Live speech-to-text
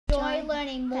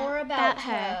learning more about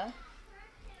her.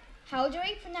 How do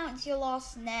we pronounce your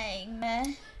last name?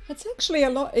 It's actually a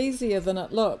lot easier than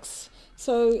it looks.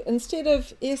 So instead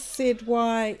of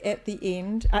SZY at the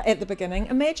end, at the beginning,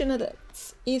 imagine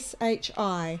it's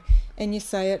SHI and you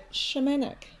say it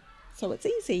Szymanik. So it's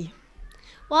easy.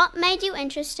 What made you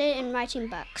interested in writing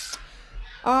books?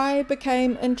 I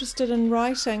became interested in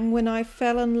writing when I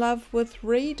fell in love with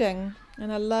reading,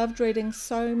 and I loved reading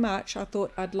so much I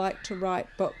thought I'd like to write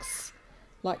books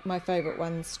like my favourite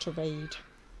ones to read.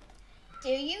 Do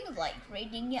you like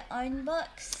reading your own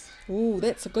books? Ooh,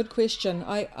 that's a good question.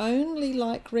 I only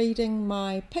like reading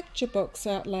my picture books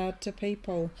out loud to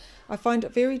people. I find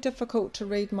it very difficult to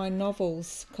read my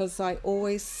novels because I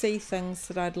always see things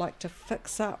that I'd like to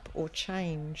fix up or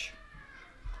change.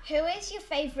 Who is your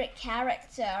favourite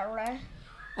character?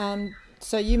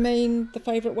 So you mean the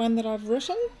favourite one that I've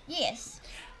written? Yes.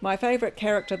 My favourite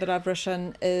character that I've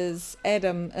written is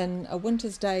Adam in A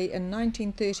Winter's Day in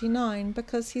 1939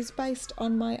 because he's based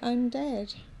on my own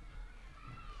dad.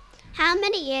 How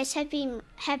many years have you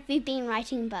been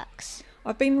writing books?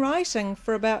 I've been writing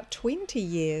for about 20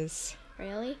 years.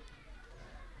 Really?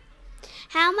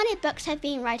 How many books have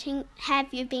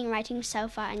you been writing so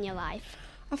far in your life?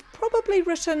 I've probably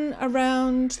written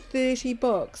around 30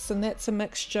 books, and that's a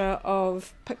mixture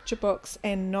of picture books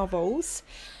and novels,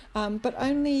 but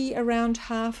only around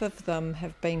half of them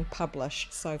have been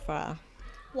published so far.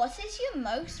 What is your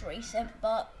most recent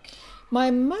book?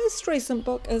 My most recent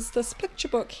book is this picture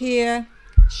book here,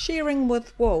 Sharing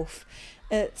with Wolf.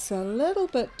 It's a little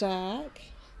bit dark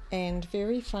and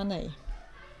very funny.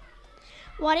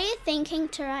 What are you thinking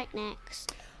to write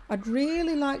next? I'd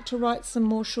really like to write some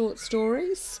more short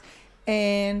stories,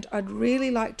 and I'd really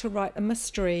like to write a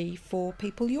mystery for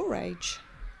people your age.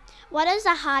 What is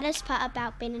the hardest part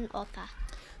about being an author?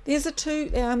 There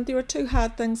are two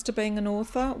hard things to being an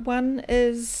author. One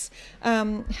is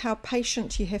how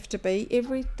patient you have to be.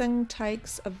 Everything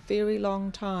takes a very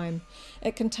long time.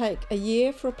 It can take a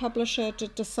year for a publisher to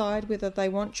decide whether they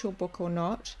want your book or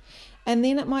not, and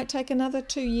then it might take another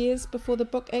 2 years before the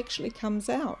book actually comes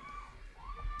out.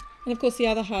 And of course the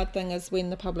other hard thing is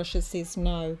when the publisher says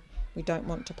no, we don't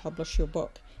want to publish your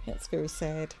book. That's very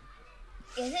sad.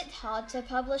 Is it hard to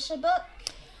publish a book?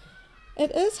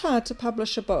 It is hard to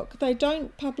publish a book. They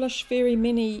don't publish very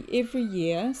many every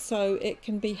year, so it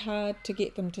can be hard to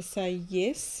get them to say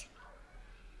yes.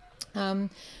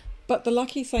 But the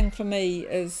lucky thing for me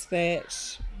is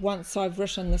that once I've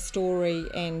written the story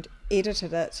and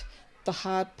edited it, the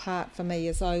hard part for me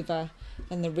is over,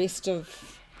 and the rest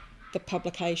of the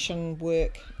publication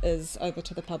work is over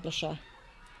to the publisher.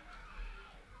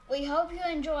 We hope you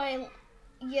enjoy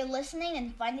your listening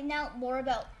and finding out more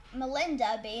about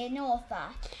Melinda being an author.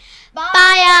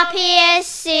 Bye RPS,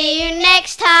 see you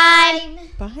next time.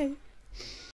 Bye.